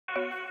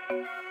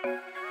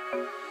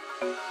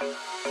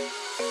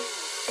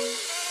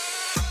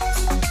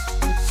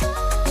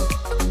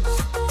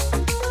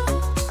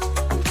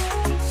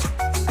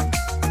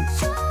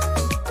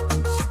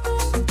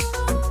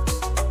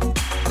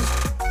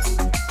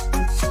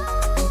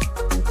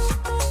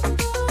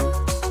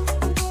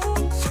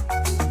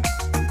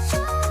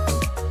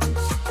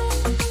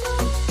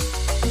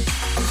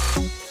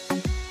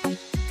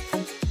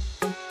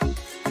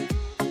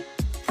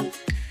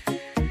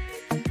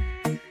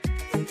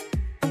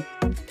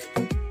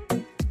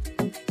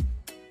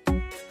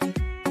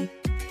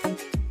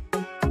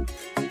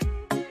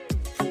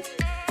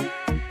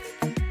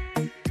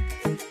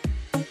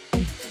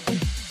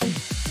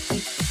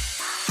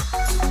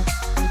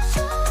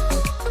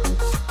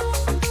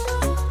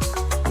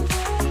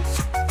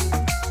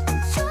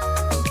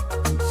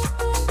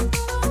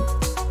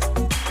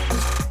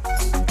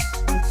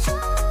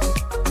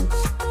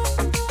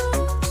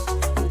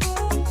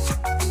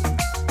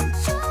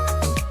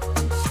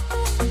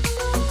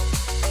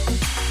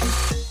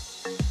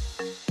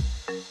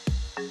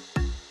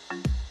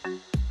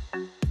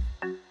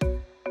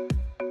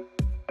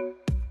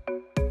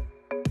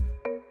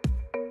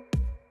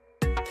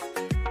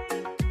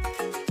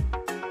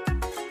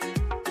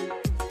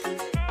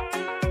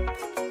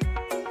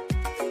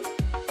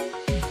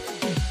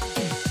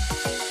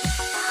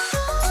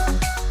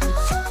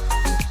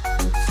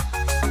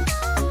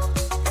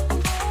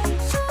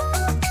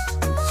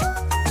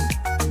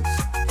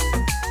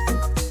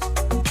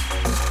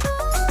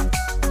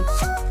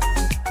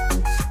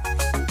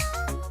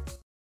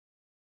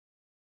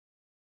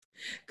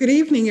Good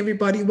evening,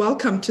 everybody.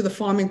 Welcome to the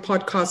Farming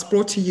Podcast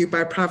brought to you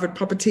by Private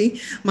Property.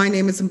 My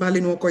name is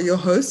Mbali Nwoko, your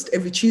host,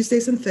 every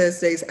Tuesdays and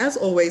Thursdays, as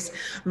always,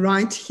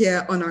 right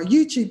here on our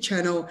YouTube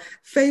channel,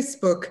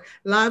 Facebook,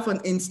 live on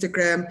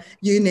Instagram,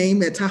 you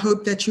name it. I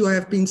hope that you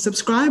have been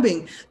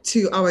subscribing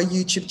to our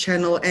YouTube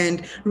channel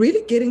and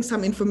really getting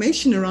some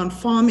information around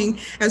farming,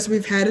 as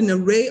we've had an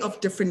array of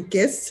different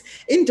guests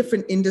in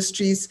different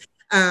industries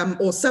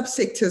or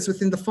subsectors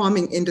within the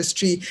farming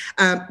industry,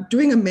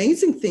 doing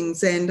amazing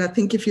things. And I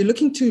think if you're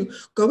looking to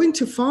go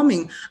into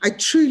farming, I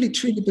truly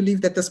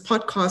believe that this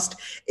podcast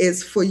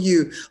is for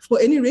you. For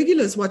any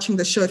regulars watching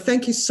the show,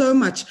 thank you so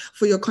much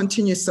for your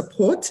continuous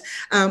support.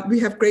 We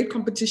have great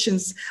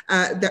competitions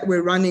that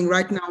we're running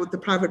right now with the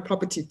Private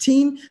Property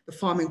team, the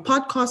Farming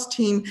Podcast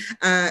team,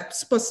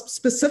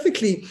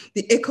 specifically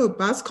the Eco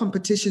Buzz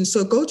competition.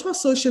 So go to our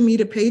social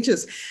media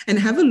pages and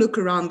have a look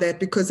around that,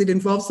 because it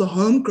involves the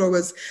home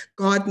growers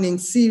gardening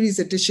series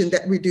edition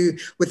that we do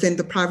within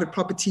the Private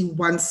Property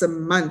once a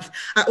month.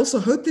 I also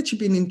hope that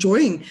you've been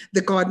enjoying the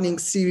gardening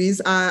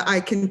series. I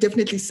can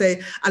definitely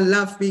say I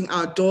love being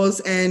outdoors,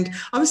 and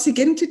obviously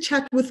getting to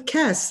chat with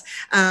Cass.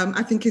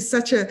 I think he's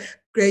such a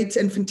great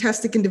and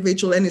fantastic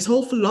individual, and his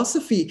whole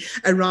philosophy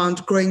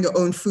around growing your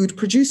own food,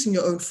 producing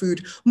your own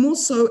food, more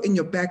so in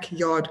your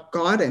backyard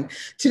garden.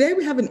 Today,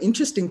 we have an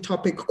interesting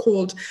topic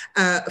called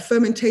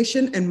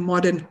fermentation and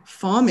modern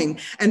farming.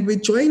 And we're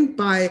joined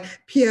by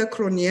Pierre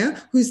Cronje,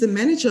 who's the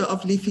manager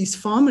of Leafies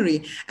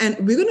Farmery. And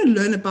we're going to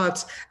learn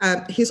about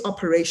his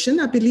operation.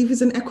 I believe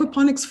he's an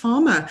aquaponics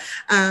farmer,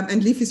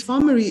 and Leafies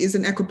Farmery is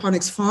an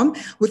aquaponics farm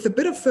with a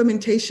bit of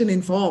fermentation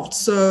involved.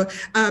 So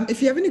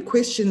if you have any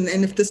question,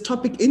 and if this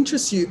topic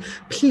interests you,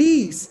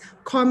 please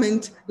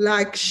comment,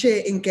 like,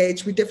 share,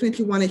 engage. We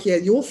definitely want to hear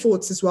your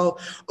thoughts as well,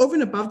 over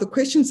and above the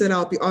questions that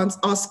I'll be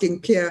asking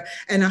Pierre.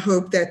 And I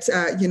hope that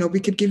we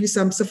could give you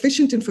some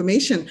sufficient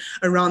information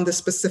around the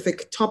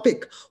specific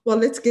topic. Well,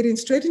 let's get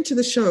straight into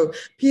the show.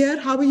 Pierre,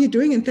 how are you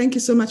doing? And thank you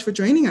so much for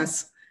joining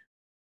us.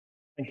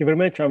 Thank you very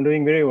much. I'm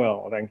doing very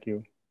well. Thank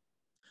you.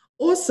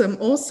 Awesome.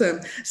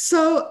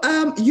 So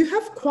you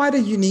have quite a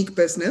unique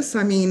business.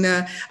 I mean,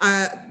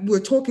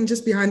 we're talking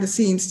just behind the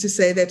scenes to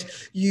say that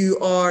you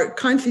are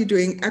currently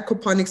doing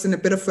aquaponics and a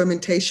bit of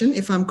fermentation,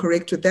 if I'm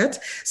correct with that.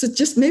 So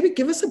just maybe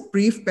give us a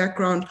brief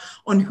background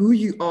on who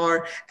you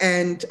are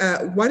and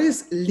what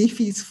is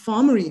Leafies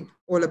Farmery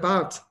all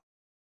about?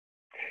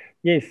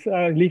 Yes,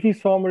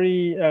 Leafies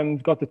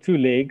Farmery got the two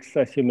legs,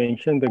 as you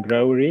mentioned, the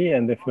growery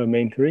and the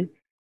fermentary.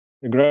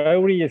 The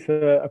growery is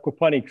an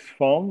aquaponics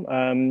farm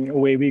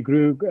where we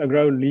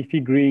grow leafy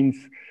greens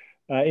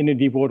in a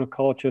deep water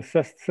culture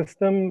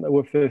system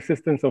with the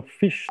assistance of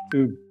fish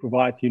to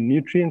provide you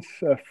nutrients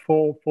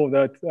for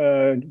that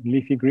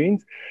leafy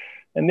greens.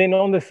 And then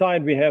on the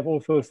side, we have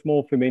also a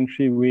small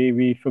fermentary where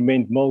we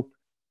ferment milk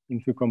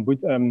into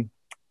kombucha,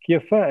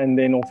 kefir, and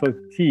then also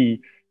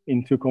tea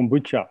into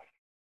kombucha.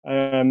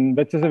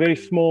 That's just a very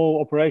small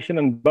operation,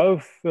 and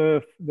both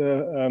the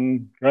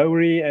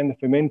growery and the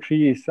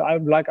fermentary is, I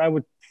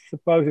would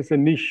suppose, it's a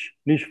niche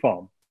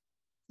farm.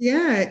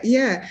 Yeah.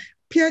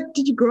 Pierre,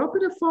 did you grow up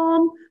on a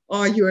farm?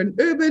 Are you an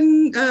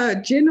urban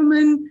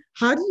gentleman?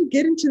 How did you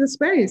get into the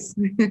space?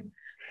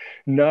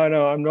 No,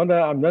 I'm not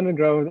a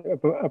grower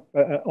up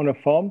on a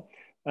farm.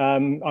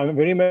 I'm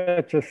very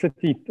much a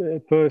city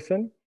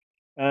person.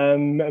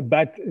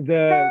 But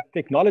the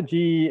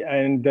technology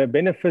and the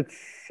benefits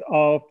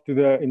to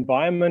the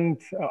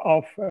environment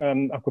of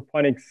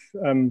aquaponics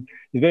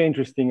is very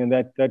interesting, and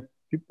that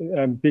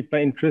piqued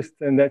my interest,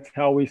 and that's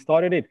how we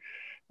started it,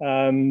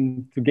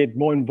 to get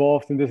more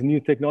involved in this new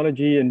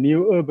technology and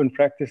new urban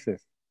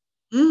practices.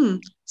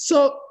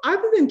 So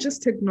other than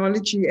just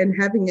technology and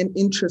having an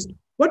interest,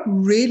 what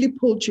really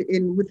pulled you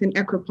in within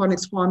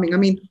aquaponics farming? I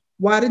mean,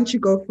 why didn't you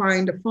go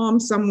find a farm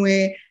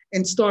somewhere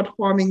and start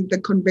farming the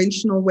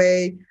conventional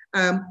way?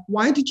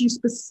 Why did you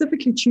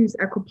specifically choose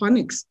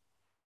aquaponics?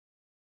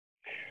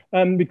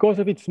 Because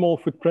of its small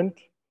footprint,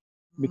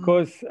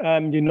 because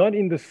you're not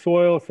in the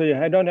soil, so you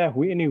don't have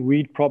any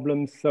weed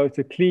problems. So it's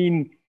a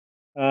clean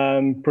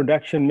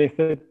production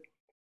method.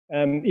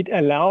 It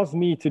allows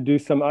me to do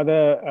some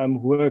other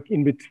work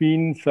in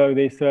between. So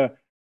there's a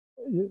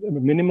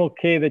minimal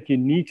care that you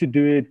need to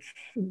do it.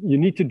 You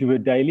need to do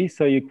it daily.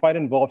 So you're quite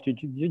involved.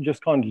 You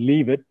just can't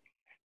leave it.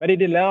 But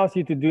it allows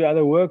you to do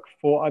other work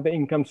for other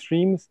income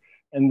streams.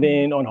 And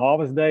then on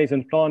harvest days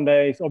and plant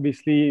days,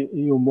 obviously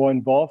you're more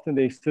involved, and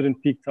there's certain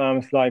peak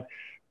times like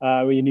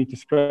where you need to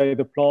spray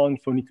the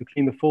plants or need to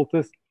clean the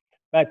filters.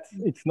 But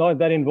it's not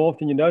that involved,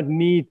 and you don't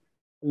need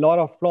a lot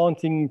of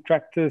planting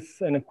tractors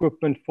and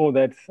equipment for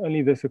that. It's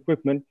only this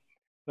equipment.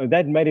 So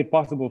that made it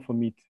possible for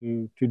me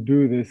to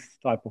do this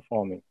type of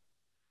farming.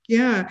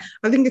 Yeah,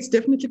 I think it's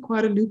definitely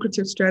quite a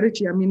lucrative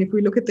strategy. I mean, if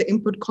we look at the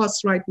input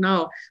costs right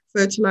now,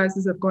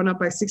 fertilizers have gone up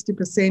by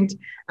 60%.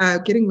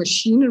 Getting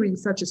machinery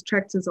such as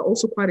tractors are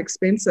also quite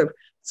expensive.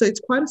 So it's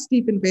quite a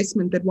steep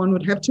investment that one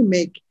would have to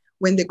make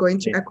when they're going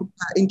to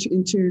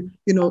into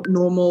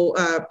normal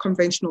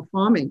conventional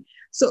farming.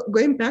 So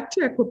going back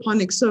to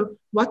aquaponics, so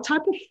what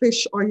type of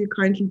fish are you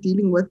currently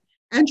dealing with?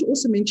 And you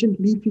also mentioned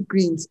leafy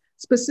greens.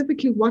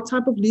 Specifically, what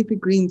type of leafy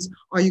greens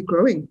are you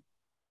growing?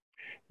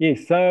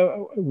 Yes,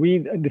 so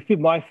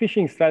my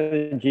fishing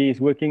strategy is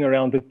working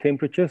around the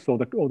temperatures or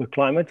the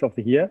climate of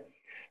the year.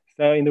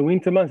 So in the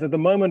winter months, at the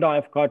moment,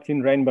 I've got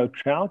in rainbow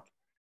trout.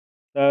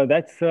 So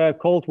that's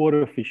cold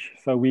water fish.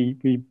 So we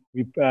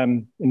put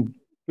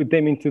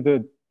them into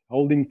the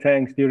holding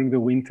tanks during the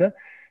winter.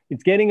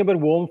 It's getting a bit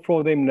warm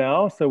for them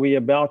now, so we're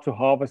about to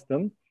harvest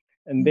them.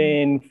 And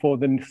then for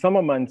the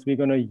summer months, we're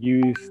going to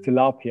use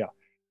tilapia,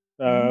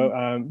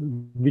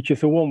 which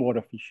is a warm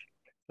water fish.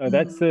 So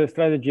that's a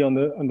strategy on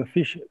the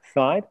fish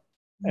side.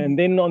 And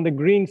then on the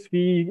greens,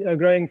 we are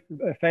growing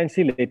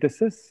fancy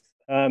lettuces.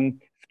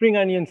 Spring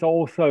onions are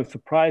also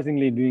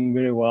surprisingly doing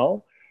very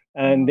well.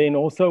 And then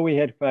also we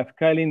have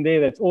kale in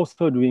there that's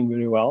also doing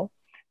very well.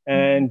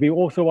 And we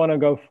also want to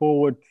go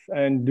forward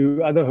and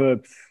do other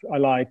herbs. I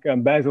like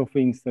basil, for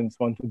instance,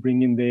 want to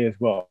bring in there as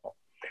well.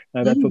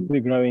 That's what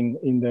we're growing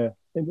in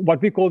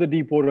what we call the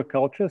deep water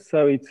culture.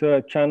 So it's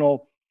a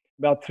channel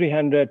about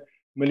 300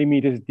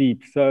 millimeters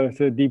deep. So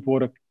it's a deep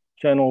water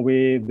channel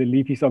where the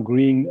leafies are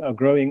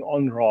growing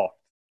on rafts.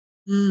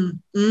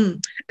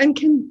 And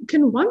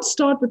can one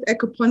start with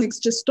aquaponics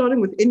just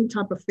starting with any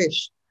type of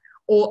fish?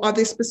 Or are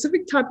there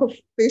specific type of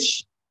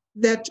fish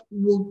that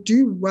will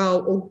do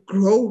well or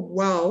grow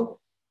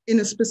well in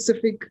a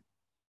specific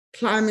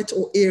climate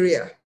or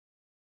area?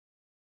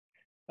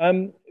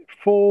 You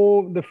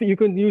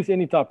can use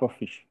any type of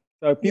fish.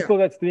 So people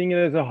that's doing it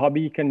as a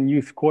hobby can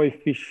use koi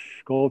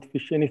fish,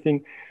 goldfish,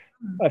 anything.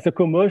 As a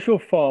commercial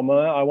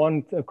farmer, I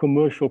want a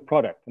commercial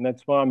product, and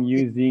that's why I'm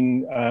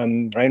using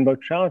rainbow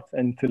trout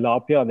and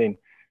tilapia then,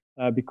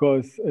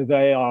 because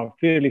they are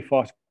fairly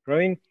fast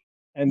growing,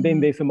 and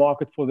then there's a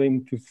market for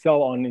them to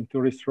sell on into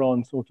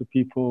restaurants or to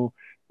people,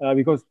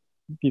 because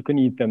you can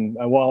eat them,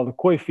 while the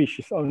koi fish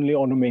is only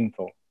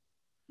ornamental.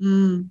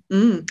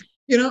 In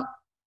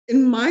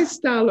my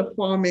style of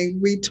farming,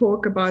 we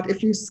talk about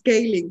if you're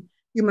scaling,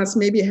 you must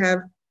maybe have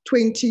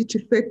 20 to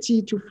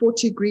 30 to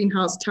 40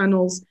 greenhouse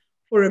tunnels.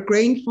 For a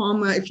grain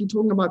farmer, if you're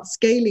talking about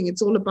scaling,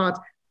 it's all about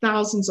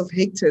thousands of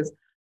hectares.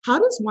 How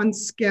does one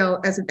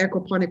scale as an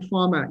aquaponic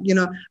farmer?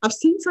 I've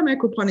seen some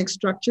aquaponic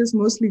structures,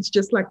 mostly it's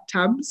just like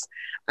tubs,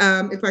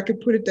 if I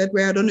could put it that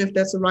way. I don't know if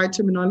that's the right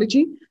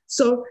terminology.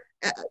 So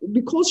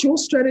because your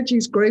strategy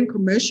is growing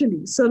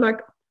commercially, so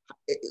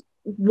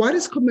what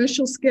is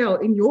commercial scale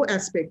in your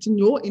aspect, in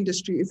your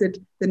industry? Is it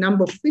the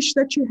number of fish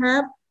that you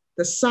have,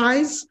 the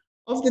size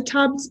of the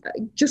tubs?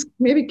 Just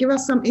maybe give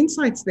us some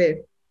insights there.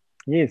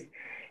 Yes.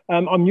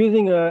 I'm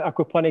using an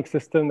aquaponic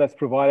system that's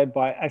provided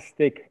by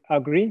Aztec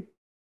Agri,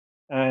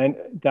 and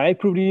they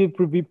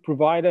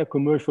provide a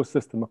commercial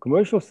system. A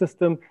commercial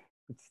system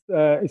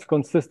is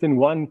consists in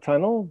one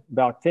tunnel,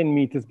 about 10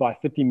 meters by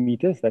 30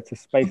 meters. That's the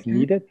space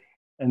needed.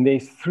 And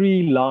there's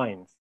 3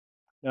 lines.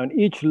 Now, in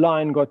each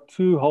line got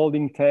 2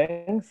 holding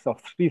tanks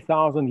of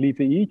 3,000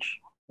 liters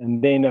each,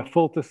 and then a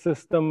filter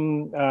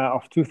system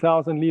of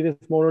 2,000 liters,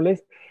 more or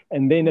less,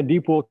 and then a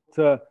deep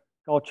water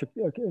culture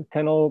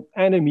kennel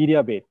and a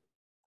media bed.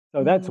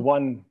 So that's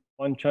one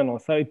channel.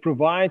 So it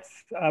provides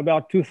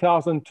about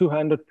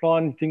 2,200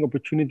 planting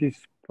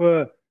opportunities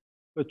per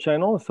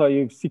channel. So you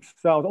have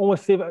 6,000,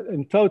 almost 7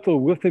 in total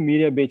with the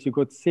media beds. You've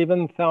got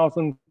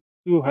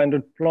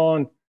 7,200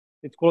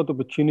 let's call it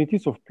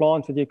opportunities of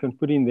plants that you can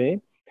put in there.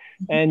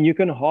 and you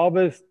can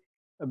harvest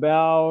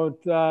about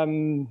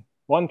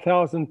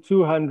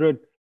 1,200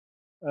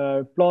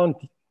 plant,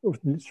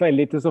 say,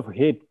 litres of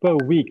head per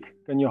week.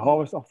 Can you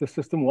harvest off the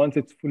system once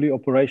it's fully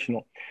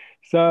operational?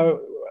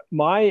 So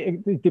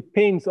it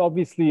depends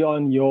obviously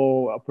on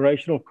your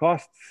operational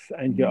costs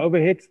and your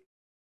overheads,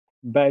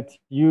 but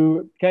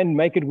you can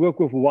make it work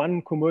with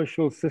one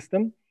commercial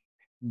system,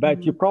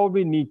 but you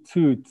probably need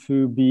two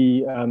to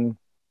be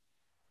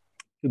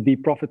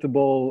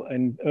profitable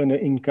and earn an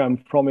income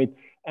from it,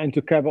 and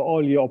to cover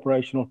all your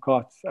operational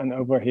costs and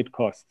overhead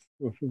costs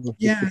with the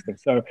system.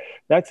 So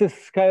that's a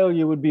scale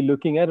you would be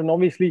looking at. And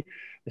obviously,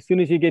 as soon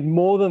as you get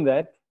more than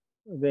that,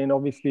 then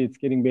obviously it's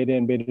getting better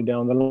and better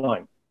down the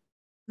line.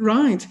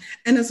 Right.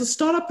 And as a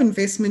startup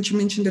investment, you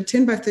mentioned a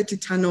 10 by 30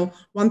 tunnel,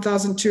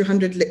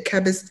 1,200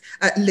 lettuce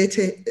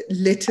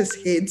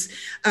heads.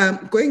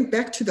 Going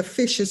back to the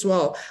fish as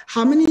well,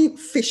 how many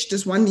fish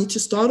does one need to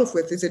start off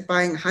with? Is it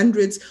buying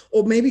hundreds,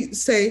 or maybe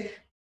say,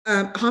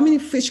 how many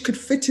fish could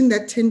fit in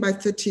that 10 by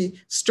 30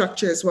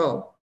 structure as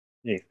well?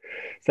 Yes.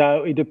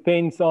 So it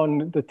depends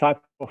on the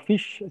type of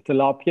fish.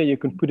 Tilapia, you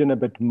can put in a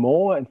bit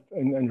more,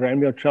 and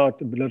rainbow trout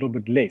a little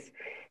bit less.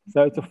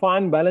 So it's a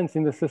fine balance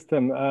in the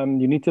system.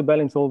 You need to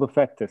balance all the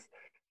factors.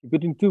 If you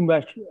put in too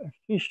much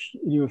fish,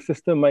 your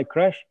system may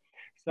crash.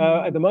 So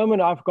at the moment,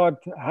 I've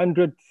got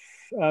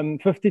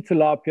 150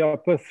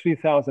 tilapia per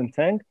 3,000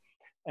 tank.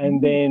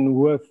 And then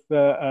with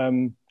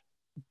the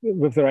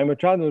rainbow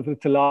trout and with the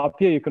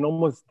tilapia, you can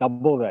almost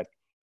double that.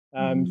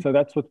 So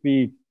that's what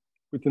we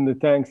put in the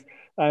tanks.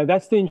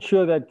 That's to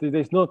ensure that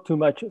there's not too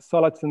much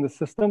solids in the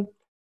system,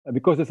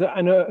 because it's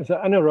an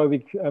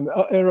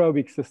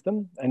aerobic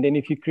system. And then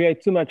if you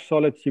create too much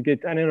solids, you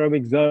get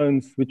anaerobic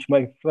zones, which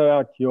may throw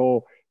out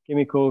your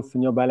chemicals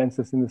and your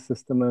balances in the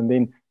system, and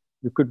then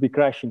you could be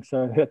crashing.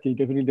 So that you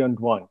definitely don't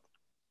want.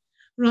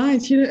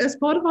 Right. As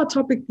part of our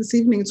topic this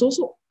evening, it's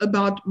also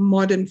about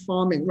modern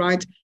farming,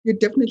 right? You're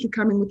definitely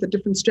coming with a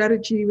different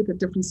strategy, with a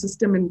different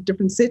system and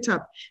different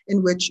setup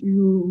in which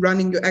you're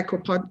running your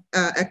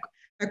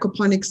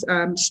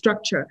aquaponics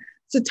structure.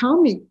 So tell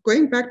me,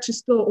 going back to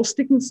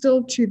sticking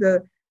to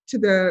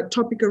the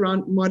topic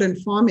around modern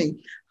farming,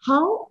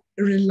 how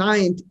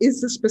reliant is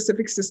the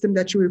specific system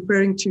that you're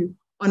referring to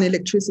on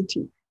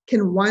electricity?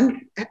 Can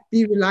one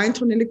be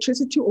reliant on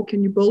electricity, or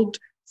can you build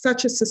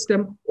such a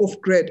system off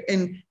grid?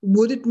 And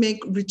would it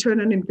make return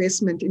on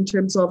investment in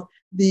terms of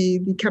the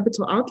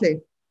capital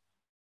outlay?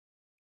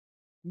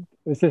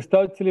 This is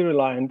totally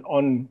reliant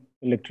on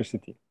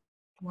electricity.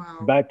 Wow.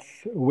 But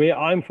where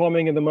I'm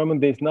farming at the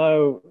moment, there's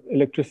no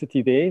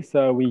electricity there,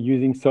 so we're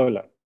using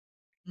solar.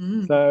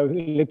 So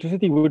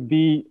electricity would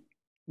be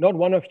not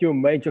one of your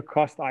major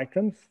cost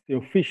items.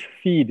 Your fish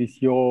feed is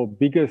your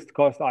biggest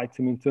cost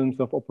item in terms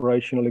of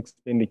operational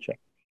expenditure.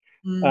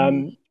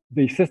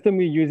 The system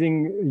we're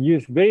using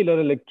use very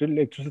little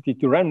electricity.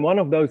 To run one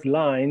of those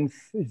lines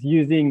is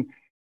using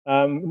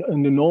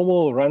in the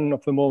normal run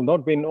of the mill,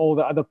 not when all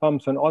the other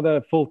pumps and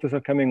other filters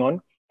are coming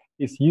on,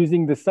 is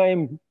using the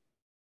same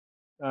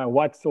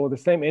watts or the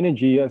same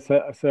energy as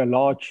a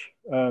large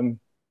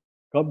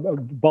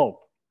bulb.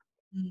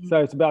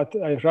 So it's about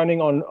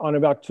running on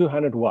about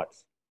 200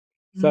 watts.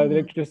 So the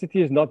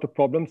electricity is not the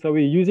problem. So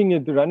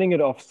we're running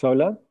it off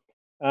solar.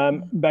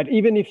 But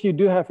even if you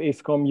do have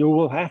Eskom, you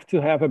will have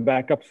to have a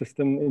backup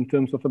system in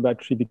terms of a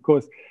battery,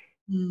 because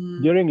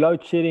during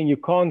load shedding, you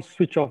can't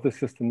switch off the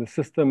system. The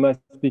system must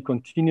be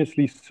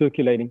continuously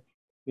circulating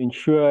to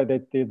ensure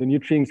that the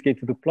nutrients get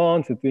to the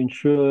plants and to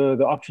ensure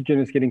the oxygen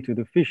is getting to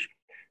the fish.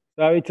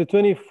 So it's a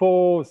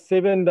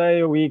 24/7 day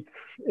a week,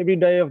 every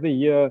day of the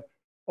year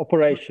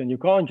operation. You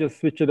can't just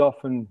switch it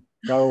off and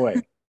go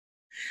away.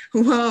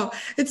 Wow,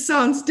 it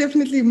sounds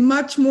definitely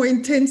much more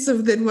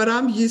intensive than what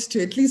I'm used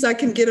to. At least I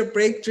can get a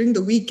break during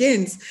the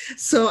weekends.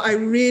 So I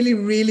really,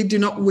 really do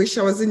not wish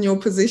I was in your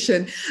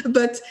position.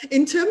 But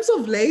in terms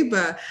of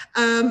labor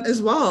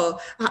as well,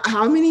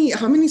 how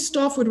many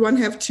staff would one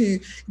have to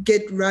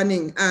get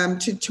running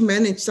to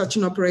manage such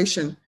an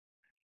operation?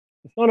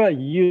 It's not a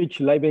huge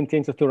labor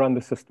intensive to run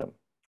the system.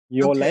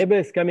 Your labor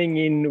is coming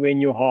in when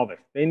you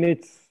harvest. Then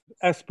it's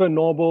as per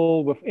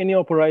normal with any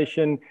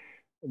operation.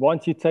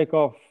 Once you take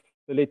off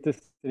the lettuce,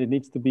 it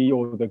needs to be,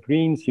 or the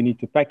greens, you need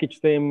to package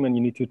them and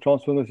you need to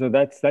transfer them. So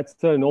that's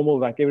the normal,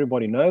 like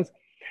everybody knows.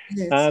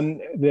 Yes.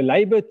 The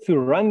labor to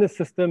run the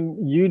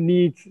system, you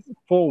need,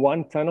 for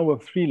one tunnel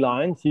with 3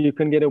 lines, you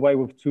can get away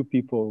with 2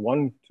 people,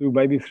 1, 2,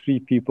 maybe 3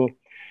 people.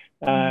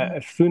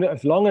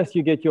 As long as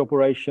you get your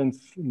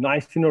operations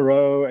nice in a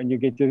row and you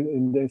get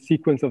the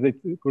sequence of it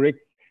correct,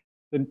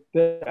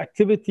 the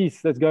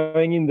activities that's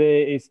going in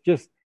there is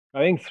just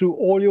going through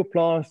all your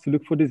plants to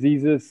look for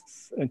diseases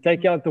and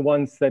take out the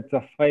ones that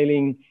are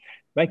failing,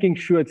 making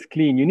sure it's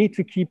clean. You need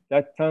to keep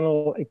that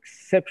tunnel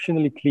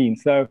exceptionally clean.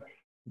 So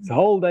it's a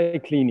whole day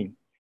cleaning.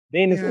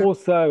 Then it's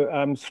also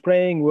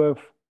spraying with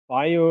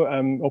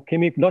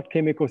not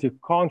chemicals. You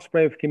can't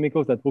spray with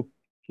chemicals that will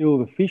kill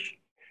the fish.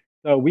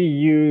 So we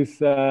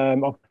use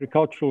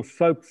agricultural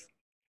soaps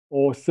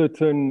or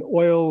certain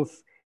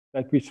oils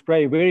that we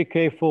spray very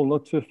careful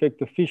not to affect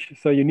the fish.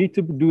 So you need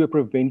to do a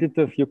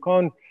preventative. You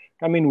can't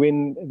come in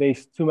when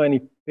there's too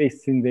many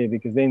pests in there,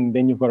 because then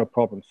you've got a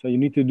problem. So you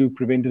need to do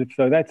preventative.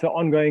 So that's an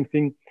ongoing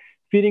thing.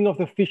 Feeding of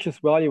the fish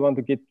as well. You want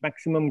to get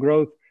maximum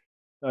growth.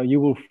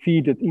 You will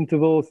feed at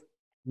intervals,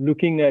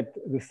 looking at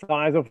the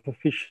size of the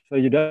fish, so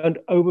you don't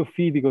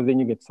overfeed, because then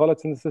you get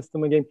solids in the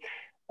system again.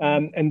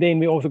 And then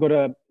we also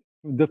got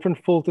different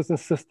filters and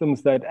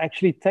systems that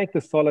actually take the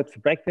solids,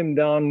 break them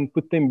down,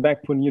 put them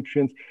back for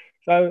nutrients.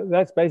 So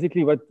that's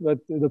basically what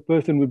the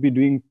person would be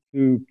doing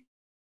to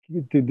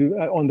do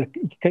on the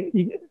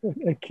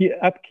key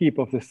upkeep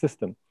of the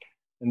system.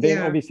 And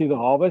then obviously the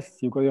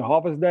harvest, you've got your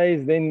harvest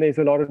days, then there's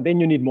then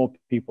you need more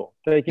people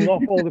taking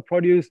off all the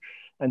produce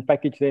and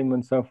package them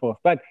and so forth.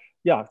 But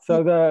yeah,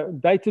 so the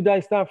day-to-day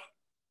stuff,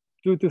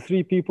 2 to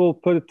 3 people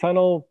per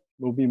tunnel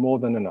will be more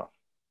than enough.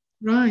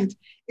 Right.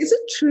 Is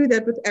it true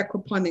that with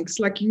aquaponics,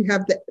 like you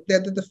have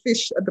the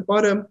fish at the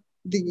bottom,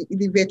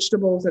 the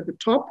vegetables at the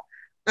top,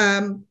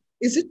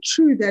 is it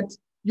true that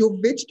your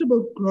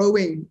vegetable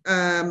growing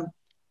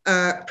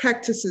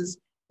practices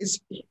is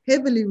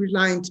heavily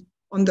reliant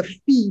on the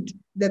feed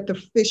that the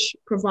fish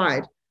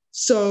provide?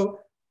 So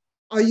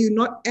are you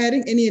not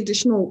adding any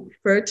additional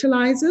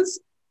fertilizers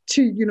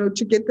to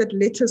get that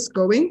lettuce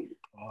going?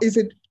 Is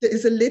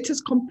the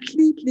lettuce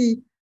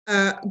completely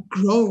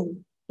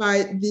grown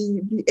by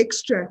the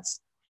extracts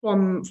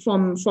from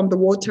the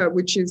water,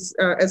 which is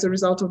as a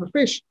result of the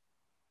fish?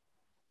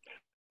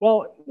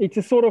 Well, it's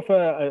a sort of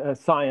a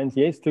science,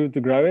 yes, to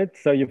grow it.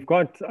 So you've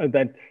got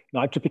that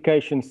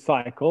nitrification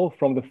cycle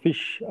from the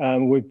fish,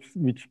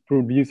 which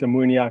produce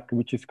ammoniac,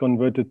 which is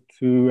converted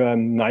to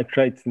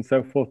nitrates and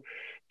so forth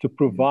to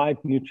provide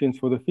nutrients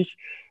for the fish.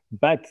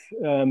 But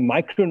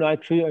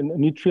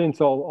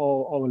micronutrients are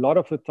a lot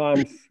of the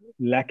times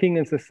lacking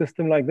in a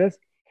system like this.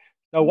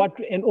 So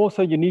and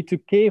also you need to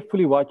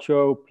carefully watch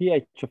your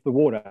pH of the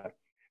water.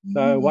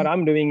 So what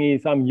I'm doing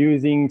is I'm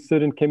using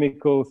certain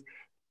chemicals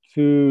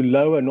to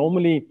lower.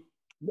 Normally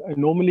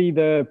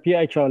the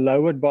pH are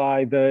lowered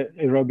by the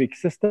aerobic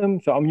system.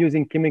 So I'm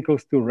using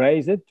chemicals to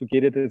raise it, to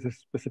get it at a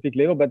specific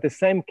level. But the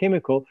same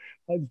chemical,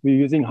 we're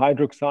using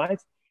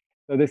hydroxides.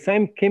 So the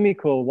same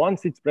chemical,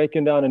 once it's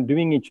broken down and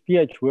doing its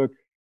pH work,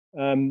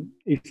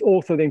 it's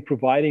also then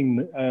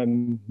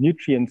providing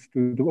nutrients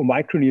or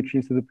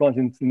micronutrients to the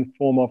plants in the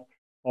form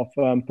of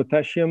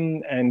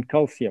potassium and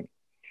calcium.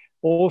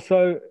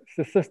 Also,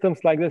 the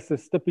systems like this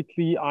is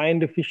typically iron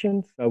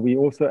deficient, so we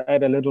also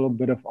add a little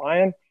bit of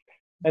iron.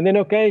 And then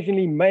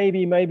occasionally,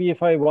 maybe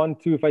if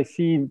I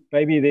see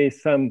maybe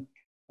there's some,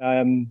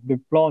 the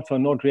plants are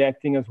not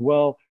reacting as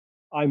well,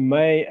 I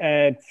may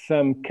add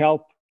some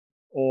kelp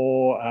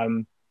or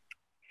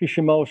fish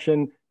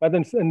emulsion, but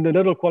in the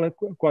little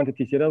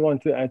quantities. You don't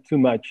want to add too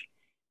much.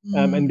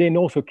 And then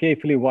also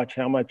carefully watch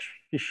how much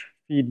fish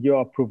feed you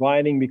are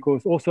providing,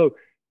 because also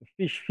the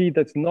fish feed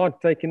that's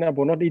not taken up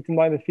or not eaten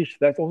by the fish,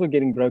 that's also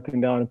getting broken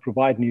down and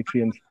provide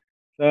nutrients.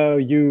 So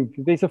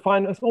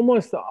it's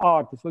almost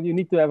art. So you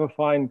need to have a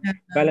fine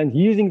balance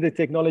using the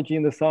technology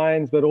and the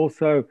science, but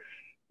also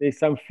there's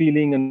some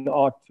feeling and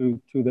art to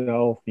the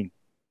whole thing.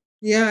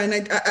 Yeah,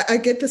 and I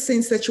get the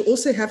sense that you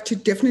also have to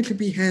definitely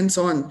be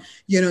hands-on,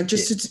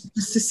 just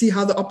to see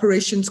how the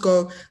operations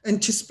go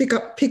and to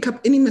pick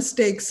up any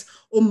mistakes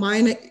or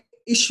minor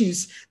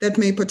issues that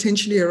may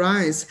potentially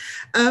arise.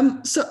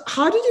 So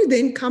how did you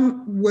then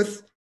come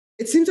with,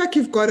 it seems like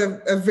you've got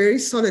a very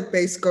solid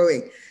base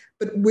going,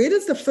 but where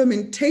does the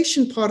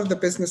fermentation part of the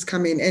business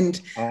come in?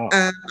 And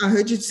I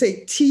heard you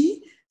say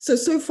tea.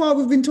 So far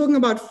we've been talking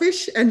about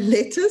fish and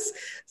lettuce.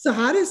 So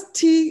how does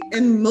tea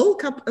and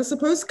milk, I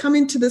suppose, come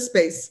into this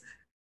space?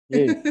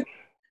 Yes.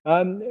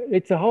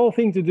 It's a whole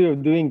thing to do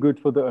with doing good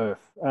for the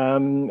earth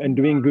and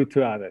doing good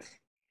to others.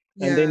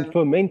 Yeah. And then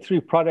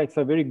fermentary products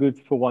are very good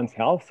for one's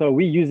health. So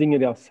we're using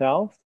it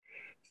ourselves.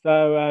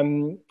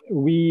 So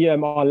we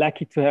are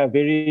lucky to have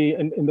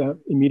in the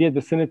immediate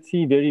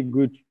vicinity, very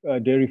good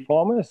dairy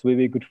farmers where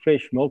we get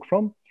fresh milk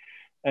from.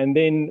 And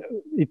then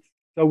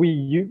so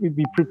we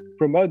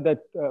promote that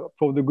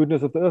for the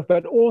goodness of the earth,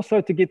 but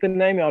also to get the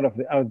name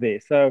out there.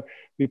 So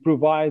we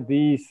provide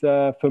these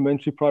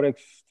fermentary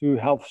products to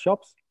health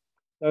shops.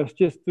 So it's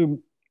just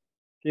to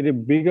get a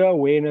bigger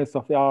awareness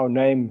of our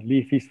name,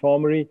 Leafies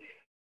Farmery,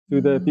 to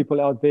the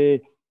people out there,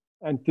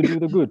 and to do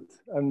the good.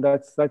 And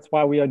that's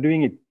why we are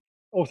doing it.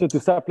 Also to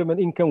supplement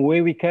income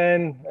where we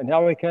can and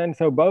how we can.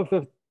 So both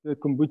of the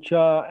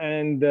kombucha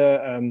and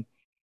the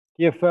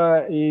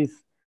kefir is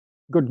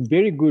got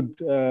very good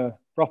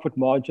profit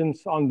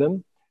margins on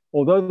them,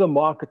 although the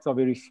markets are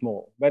very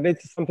small. But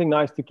it's something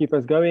nice to keep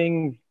us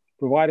going,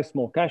 provide a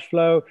small cash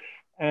flow,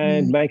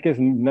 and make us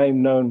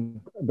name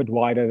known a bit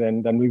wider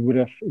than we would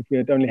have if we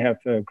had only have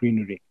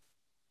greenery.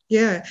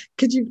 Yeah.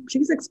 Could you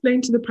please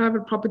explain to the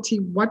private property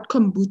what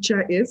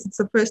kombucha is? It's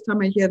the first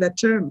time I hear that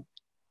term.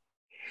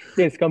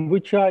 Yes,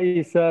 kombucha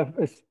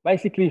is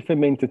basically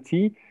fermented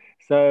tea.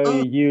 So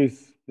you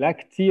use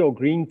black tea or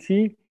green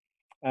tea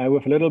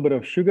with a little bit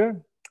of sugar,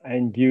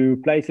 and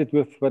you place it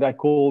with what I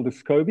call the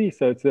SCOBY.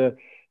 So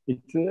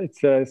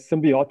It's a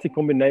symbiotic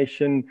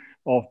combination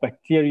of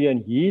bacteria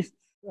and yeast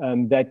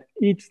that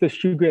eats the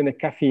sugar and the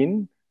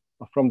caffeine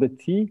from the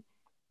tea,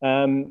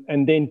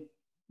 and then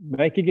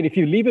making it. If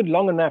you leave it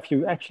long enough,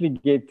 you actually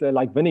get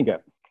like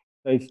vinegar.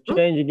 So it's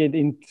changing it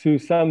into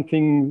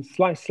something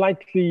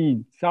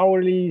slightly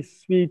sourly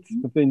sweet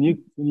with a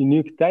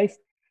unique taste,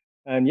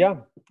 and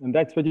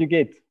that's what you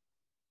get.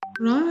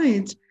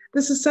 Right.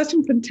 This is such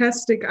a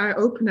fantastic eye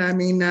opener. I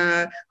mean,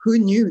 who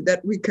knew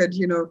that we could,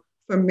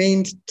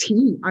 ferment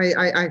tea?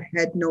 I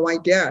had no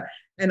idea.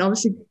 And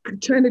obviously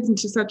turn it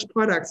into such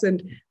products,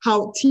 and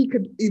how tea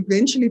could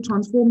eventually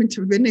transform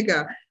into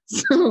vinegar.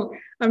 So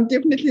I'm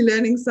definitely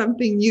learning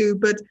something new.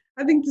 But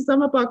I think to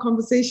sum up our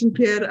conversation,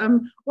 Pierre,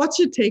 what's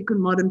your take on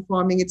modern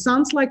farming? It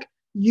sounds like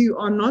you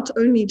are not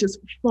only just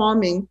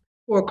farming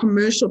for a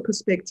commercial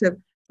perspective,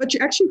 but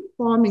you're actually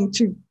farming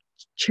to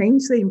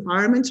change the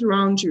environment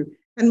around you,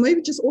 and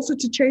maybe just also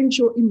to change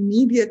your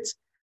immediate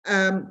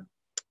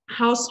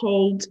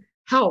household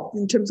health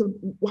in terms of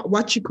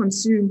what you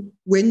consume,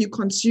 when you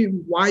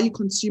consume, why you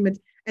consume it.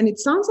 And it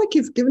sounds like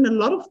you've given a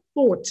lot of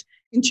thought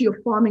into your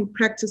farming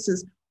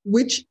practices,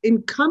 which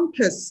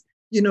encompass,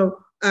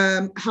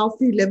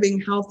 healthy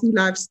living, healthy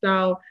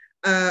lifestyle,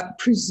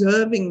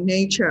 preserving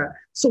nature.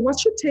 So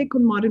what's your take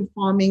on modern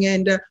farming,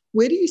 and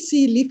where do you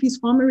see Leafies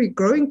Farmery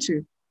growing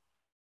to?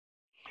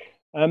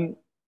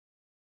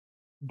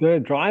 The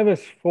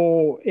drivers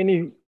for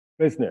any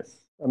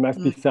business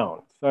must be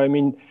sound. So, I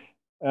mean,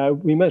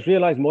 we must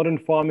realize modern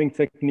farming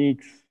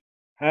techniques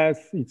has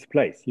its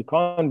place. You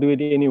can't do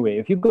it anywhere.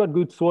 If you've got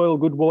good soil,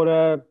 good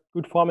water,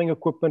 good farming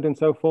equipment and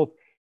so forth,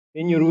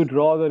 then you would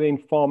rather than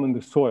farm in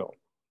the soil.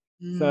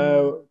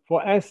 So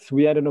for us,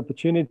 we had an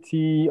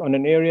opportunity on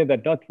an area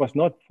that was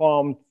not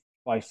farmed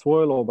by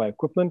soil or by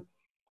equipment,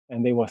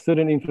 and there was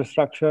certain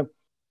infrastructure,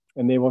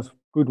 and there was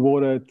good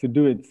water to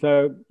do it.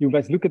 So you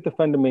must look at the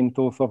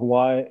fundamentals of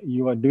why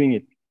you are doing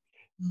it.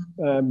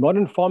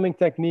 Modern farming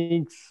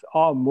techniques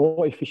are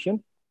more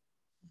efficient,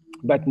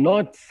 but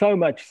not so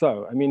much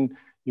so. I mean,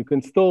 you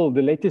can still,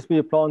 the lettuce we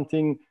are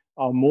planting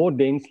are more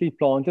densely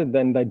planted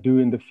than they do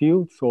in the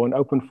fields or an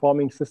open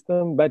farming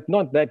system, but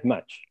not that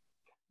much.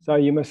 So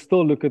you must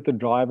still look at the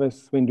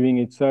drivers when doing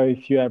it. So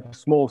if you have a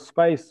small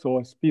space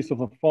or a piece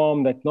of a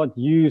farm that's not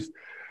used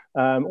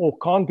or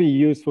can't be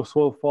used for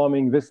soil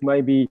farming, this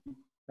may be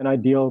an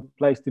ideal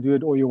place to do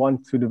it, or you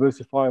want to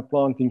diversify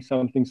planting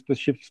something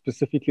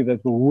specifically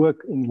that will work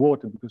in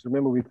water, because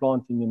remember, we're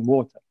planting in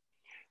water.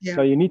 Yeah.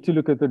 So you need to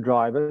look at the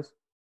drivers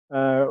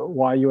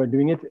why you are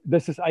doing it.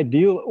 This is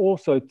ideal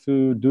also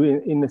to do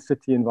in a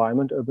city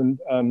environment, urban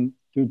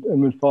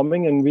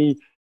farming, and we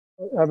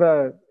have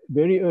a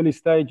very early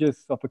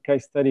stages of a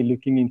case study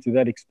looking into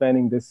that,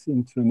 expanding this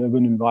into an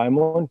urban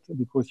environment,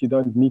 because you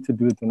don't need to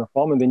do it on a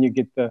farm, and then you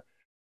get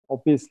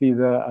obviously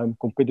the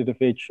competitive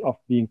edge of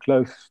being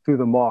close to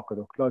the market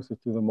or closer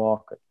to the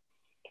market.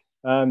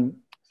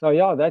 So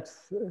yeah,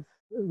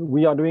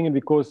 we are doing it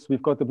because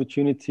we've got the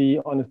opportunity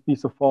on a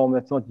piece of farm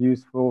that's not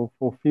used for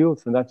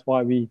fields, and that's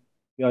why we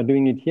are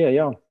doing it here.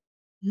 Yeah.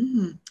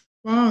 Mm-hmm.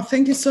 Wow,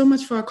 thank you so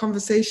much for our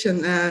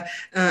conversation,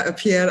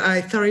 Pierre.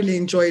 I thoroughly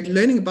enjoyed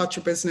learning about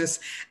your business.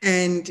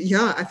 And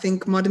yeah, I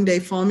think modern day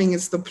farming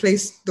is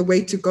the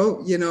way to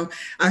go.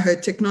 I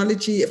heard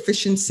technology,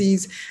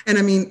 efficiencies, and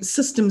I mean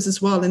systems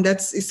as well. And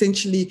that's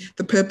essentially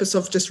the purpose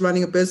of just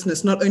running a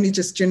business, not only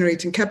just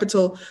generating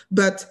capital,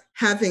 but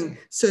having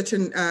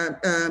certain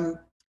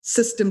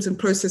systems and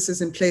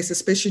processes in place,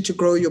 especially to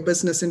grow your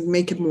business and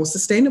make it more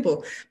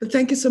sustainable. But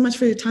thank you so much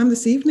for your time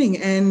this evening.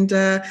 And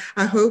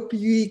I hope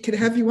we could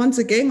have you once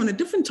again on a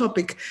different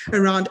topic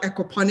around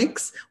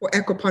aquaponics or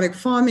aquaponic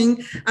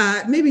farming,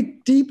 maybe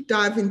deep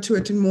dive into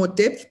it in more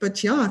depth.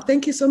 But yeah,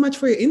 thank you so much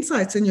for your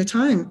insights and your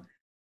time.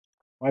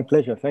 My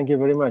pleasure. Thank you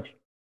very much.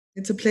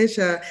 It's a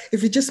pleasure.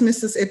 If you just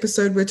missed this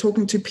episode, we're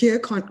talking to Pierre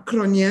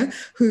Cronje,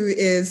 who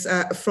is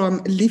from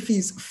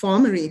Leafies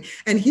Farmery.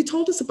 And he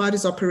told us about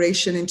his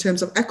operation in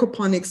terms of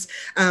aquaponics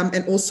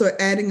and also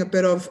adding a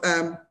bit of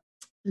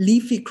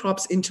leafy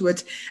crops into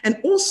it, and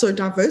also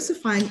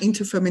diversifying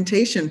into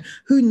fermentation.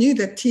 Who knew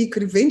that tea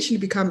could eventually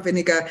become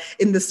vinegar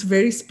in this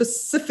very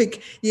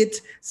specific yet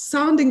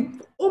sounding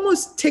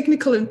almost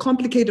technical and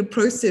complicated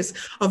process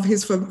of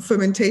his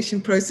fermentation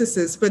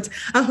processes? But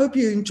I hope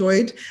you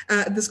enjoyed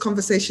this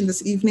conversation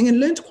this evening and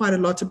learned quite a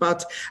lot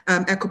about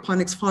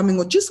aquaponics farming,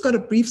 or just got a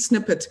brief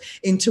snippet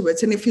into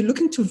it. And if you're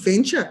looking to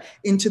venture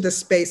into the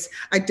space,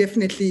 I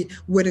definitely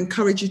would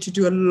encourage you to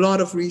do a lot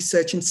of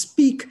research and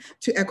speak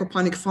to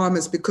aquaponic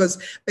farmers,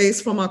 because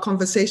based from our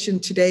conversation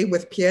today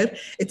with Pierre,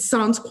 it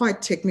sounds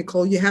quite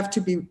technical. You have to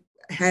be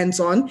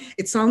hands-on.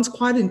 It sounds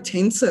quite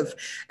intensive.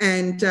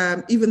 And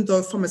even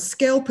though from a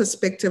scale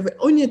perspective,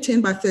 only a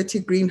 10 by 30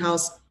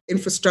 greenhouse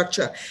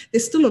infrastructure,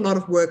 there's still a lot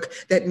of work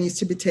that needs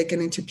to be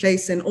taken into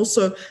place, and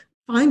also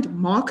find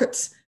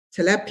markets.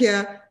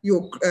 Tilapia,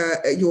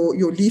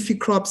 your leafy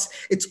crops.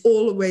 It's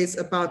always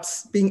about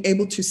being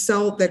able to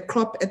sell that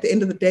crop at the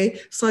end of the day,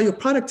 sell your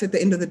product at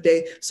the end of the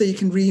day, so you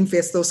can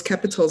reinvest those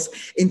capitals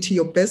into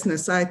your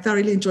business. I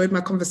thoroughly enjoyed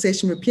my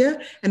conversation with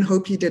Pierre and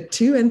hope you did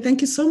too. And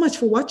thank you so much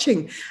for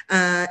watching.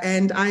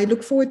 And I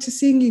look forward to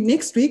seeing you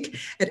next week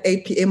at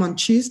 8 p.m. on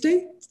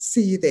Tuesday.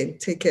 See you then.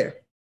 Take care.